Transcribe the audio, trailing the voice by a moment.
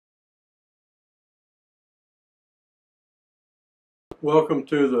Welcome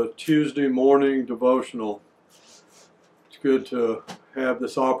to the Tuesday morning devotional. It's good to have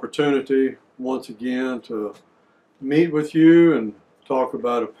this opportunity once again to meet with you and talk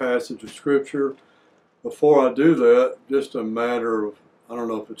about a passage of Scripture. Before I do that, just a matter of, I don't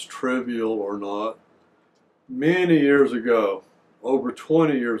know if it's trivial or not. Many years ago, over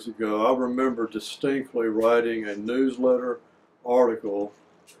 20 years ago, I remember distinctly writing a newsletter article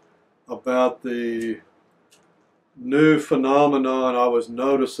about the new phenomenon I was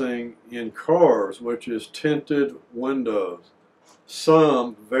noticing in cars, which is tinted windows,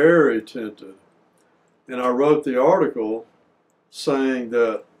 some very tinted. And I wrote the article saying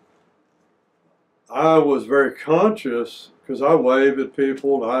that I was very conscious because I wave at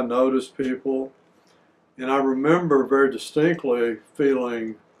people and I notice people, and I remember very distinctly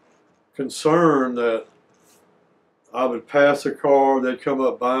feeling concerned that I would pass a car, they'd come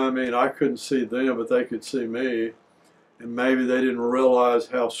up by me, and I couldn't see them, but they could see me. And maybe they didn't realize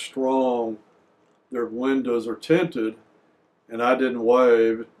how strong their windows are tinted, and I didn't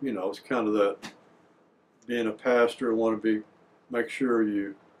wave. You know, it's kind of that being a pastor, want to make sure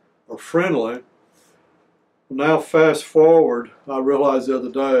you are friendly. Now fast forward, I realized the other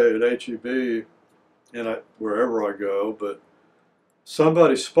day at HEB, and wherever I go, but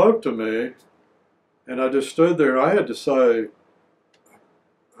somebody spoke to me, and I just stood there. I had to say,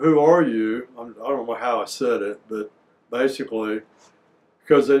 "Who are you?" I don't know how I said it, but basically,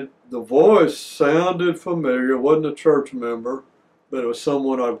 because the voice sounded familiar. It wasn't a church member, but it was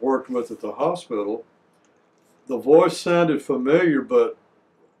someone I've worked with at the hospital. The voice sounded familiar, but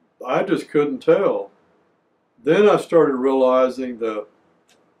I just couldn't tell. Then I started realizing that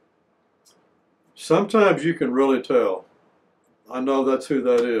sometimes you can really tell. I know that's who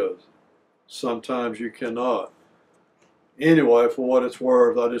that is. Sometimes you cannot. Anyway, for what it's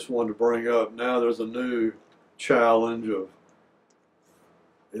worth, I just wanted to bring up, now there's a new challenge of,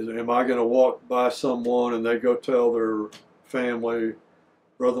 am I going to walk by someone and they go tell their family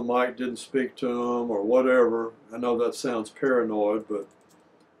Brother Mike didn't speak to them or whatever. I know that sounds paranoid, but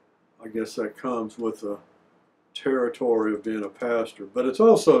I guess that comes with the territory of being a pastor. But it's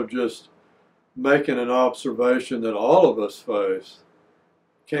also just making an observation that all of us face.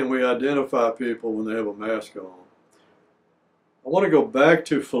 Can we identify people when they have a mask on? I want to go back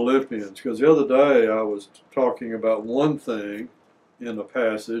to Philippians, because the other day I was talking about one thing in the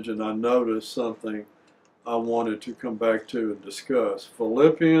passage and I noticed something I wanted to come back to and discuss.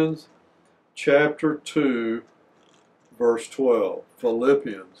 Philippians chapter 2, verse 12.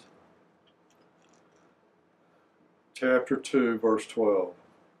 Philippians chapter 2, verse 12.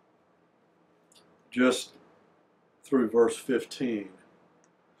 Just through verse 15.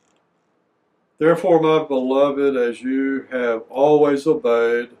 Therefore, my beloved, as you have always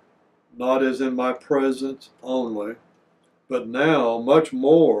obeyed, not as in my presence only, but now much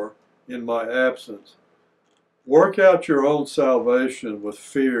more in my absence, work out your own salvation with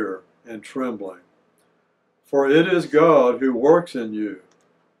fear and trembling. For it is God who works in you,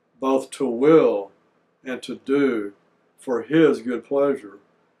 both to will and to do for His good pleasure.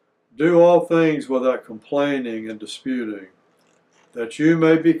 Do all things without complaining and disputing, that you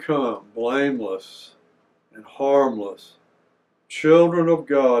may become blameless and harmless, children of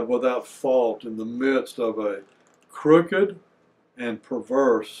God without fault in the midst of a crooked and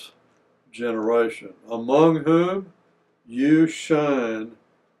perverse generation, among whom you shine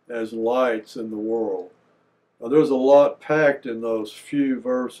as lights in the world. Now, there's a lot packed in those few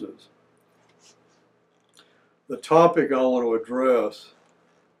verses. The topic I want to address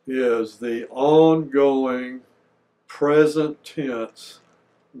is the ongoing present tense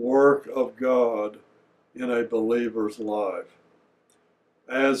work of God in a believer's life,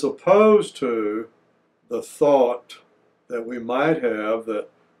 as opposed to the thought that we might have that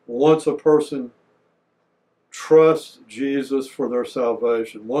once a person trusts Jesus for their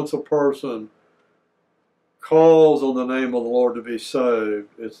salvation, once a person calls on the name of the Lord to be saved,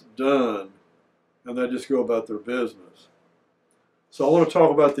 it's done, and they just go about their business. So I want to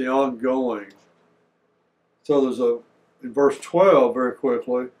talk about the ongoing. So in verse 12, very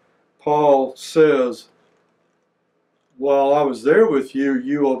quickly, Paul says, while I was there with you,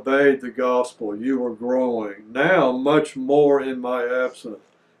 you obeyed the gospel. You were growing. Now, much more in my absence.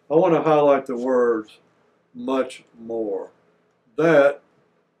 I want to highlight the words, much more. That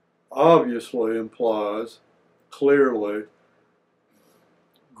obviously implies, clearly,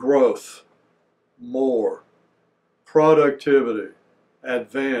 growth, more, productivity,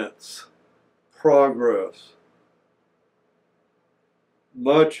 advance, progress.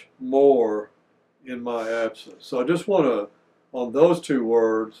 Much more in my absence. So I just want to, on those two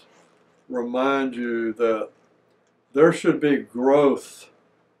words, remind you that there should be growth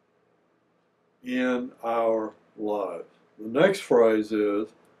in our lives. The next phrase is,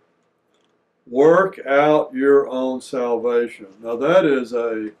 work out your own salvation. Now that is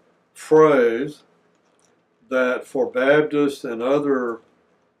a phrase that for Baptists and other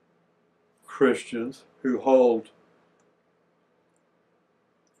Christians who hold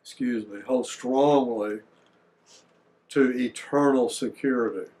strongly to eternal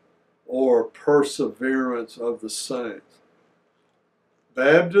security or perseverance of the saints.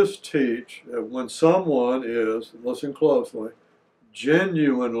 Baptists teach that when someone is, listen closely,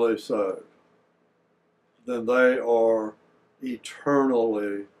 genuinely saved, then they are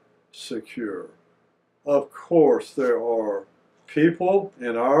eternally secure. Of course, there are people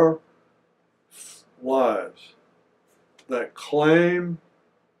in our lives that claim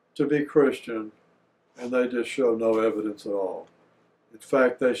to be Christian and they just show no evidence at all. In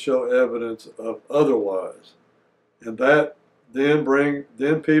fact, they show evidence of otherwise. And that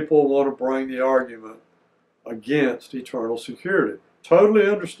then people want to bring the argument against eternal security. Totally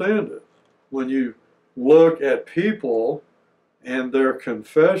understand it. When you look at people and their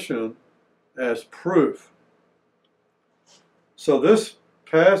confession as proof. So this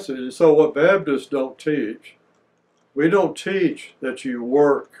passage, so what Baptists don't teach, we don't teach that you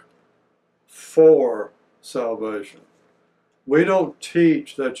work for salvation. We don't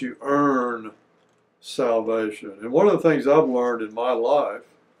teach that you earn salvation. And one of the things I've learned in my life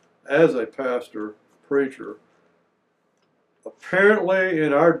as a pastor, preacher, apparently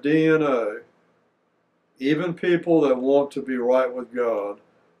in our DNA, even people that want to be right with God,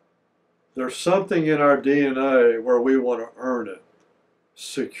 there's something in our DNA where we want to earn it,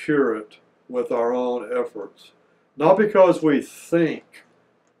 secure it with our own efforts. Not because we think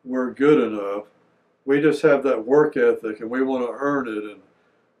we're good enough, we just have that work ethic and we want to earn it and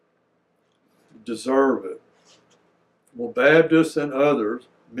deserve it. Well, Baptists and others,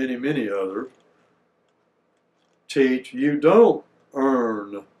 many, many others, teach you don't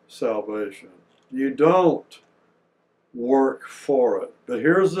earn salvation. You don't work for it. But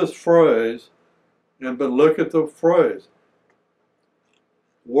here's this phrase, but look at the phrase.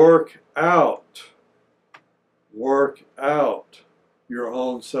 Work out your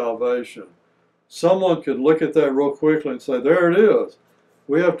own salvation. Someone could look at that real quickly and say, there it is.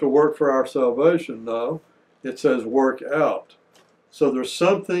 We have to work for our salvation. No, it says work out. So there's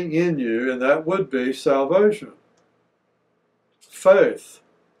something in you, and that would be salvation. Faith,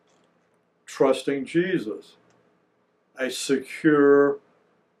 trusting Jesus, a secure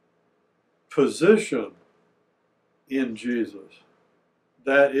position in Jesus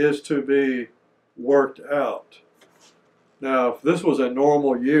that is to be worked out. Now, if this was a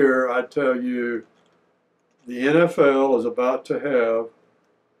normal year, I'd tell you the NFL is about to have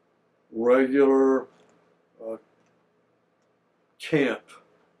regular camp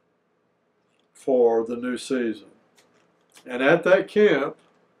for the new season. And at that camp,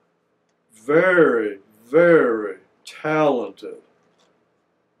 very, very talented,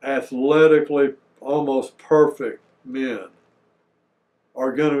 athletically almost perfect men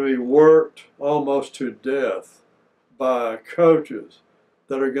are going to be worked almost to death by coaches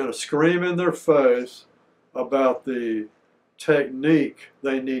that are going to scream in their face about the technique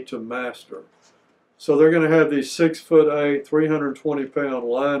they need to master. So they're going to have these 6'8", 320-pound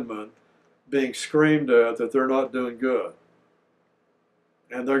linemen being screamed at that they're not doing good.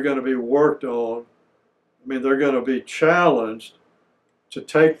 And they're going to be worked on. They're going to be challenged to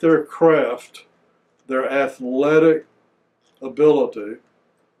take their craft, their athletic ability,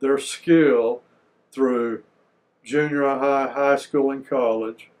 their skill through junior high, high school, and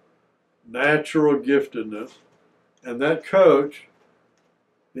college, natural giftedness, and that coach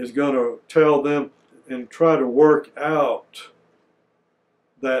is going to tell them and try to work out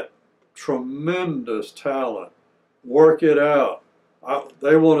that tremendous talent, work it out.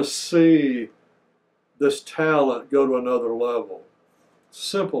 They want to see this talent go to another level.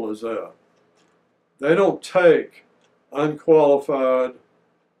 Simple as that. They don't take unqualified,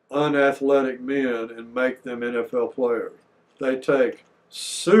 unathletic men and make them NFL players. They take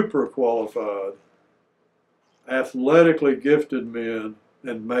super qualified, athletically gifted men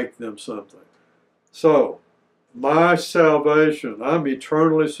and make them something. So, my salvation, I'm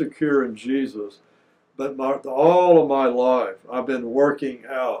eternally secure in Jesus, but all of my life I've been working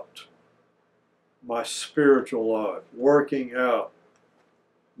out my spiritual life, working out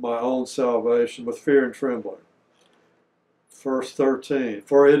my own salvation with fear and trembling. Verse 13,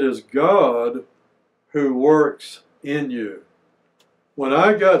 for it is God who works in you. When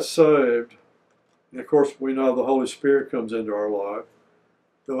I got saved, and of course we know the Holy Spirit comes into our life,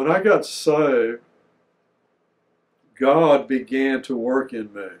 but when I got saved, God began to work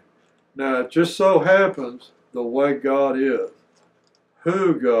in me. Now, it just so happens the way God is,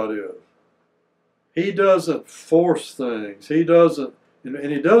 who God is. He doesn't force things. He doesn't,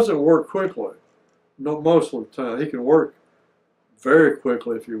 and he doesn't work quickly. No, most of the time. He can work very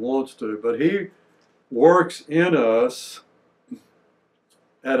quickly if he wants to, but he works in us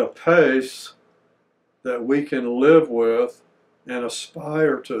at a pace that we can live with and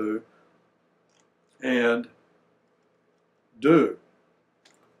aspire to and do.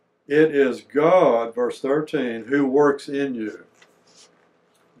 It is God, verse 13, who works in you.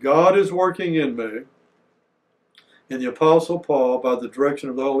 God is working in me, and the Apostle Paul, by the direction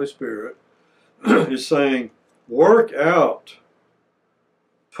of the Holy Spirit, is saying, work out,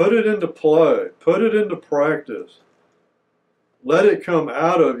 put it into play, put it into practice. Let it come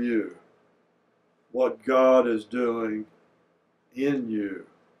out of you what God is doing in you.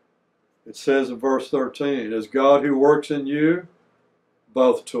 It says in verse 13, it is God who works in you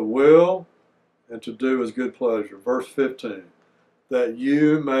both to will and to do his good pleasure. Verse 15, that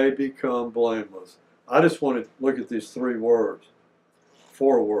you may become blameless. I just want to look at these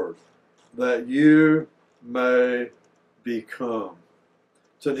four words. That you may become.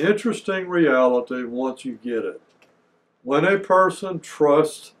 It's an interesting reality once you get it. When a person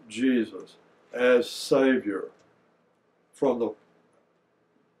trusts Jesus as Savior, from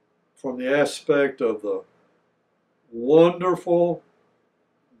the aspect of the wonderful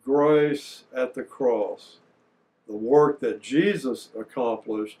grace at the cross, the work that Jesus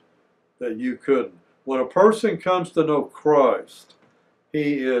accomplished that you couldn't. When a person comes to know Christ,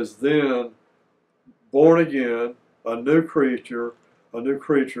 he is then born again, a new creature, and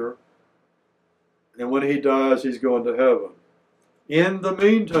when he dies, he's going to heaven. In the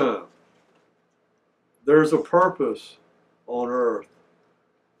meantime, there's a purpose on earth,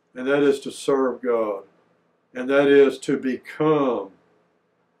 and that is to serve God, and that is to become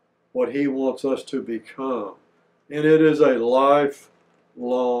what he wants us to become. And it is a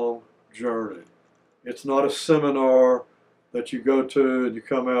lifelong journey. It's not a seminar that you go to and you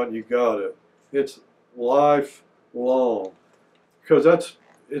come out and you got it. It's lifelong, because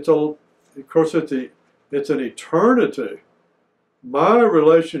it's an eternity. My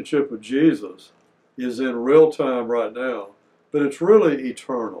relationship with Jesus is in real time right now, but it's really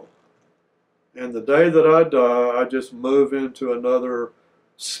eternal. And the day that I die, I just move into another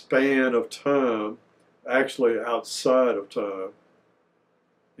span of time, actually outside of time,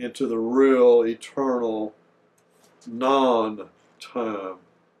 into the real eternal non-time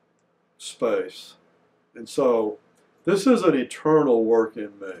space. And so this is an eternal work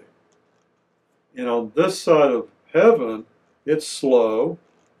in me. And on this side of heaven, it's slow.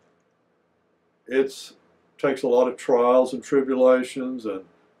 It takes a lot of trials and tribulations and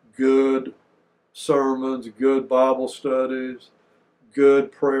good sermons, good Bible studies,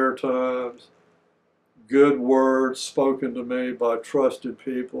 good prayer times, good words spoken to me by trusted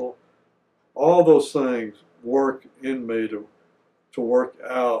people. All those things work in me to work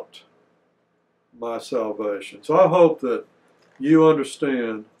out my salvation. So I hope that you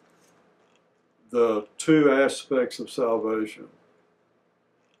understand the two aspects of salvation: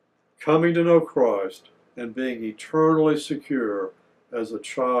 coming to know Christ and being eternally secure as a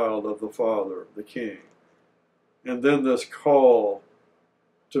child of the Father, the King. And then this call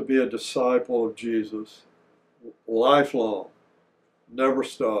to be a disciple of Jesus, lifelong, never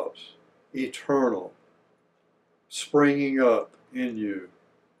stops, eternal, springing up in you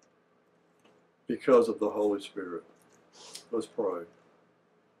because of the Holy Spirit. Let's pray.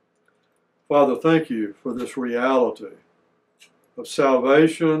 Father, thank you for this reality of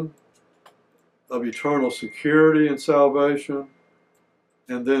salvation, of eternal security in salvation,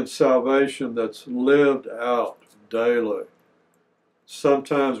 and then salvation that's lived out daily.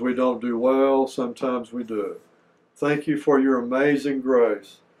 Sometimes we don't do well, sometimes we do. Thank you for your amazing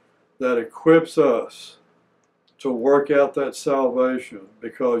grace that equips us to work out that salvation,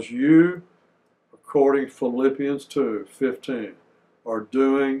 because you, according to Philippians 2:15, are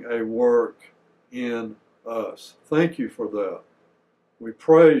doing a work in us. Thank you for that. We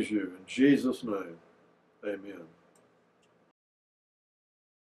praise you in Jesus' name. Amen.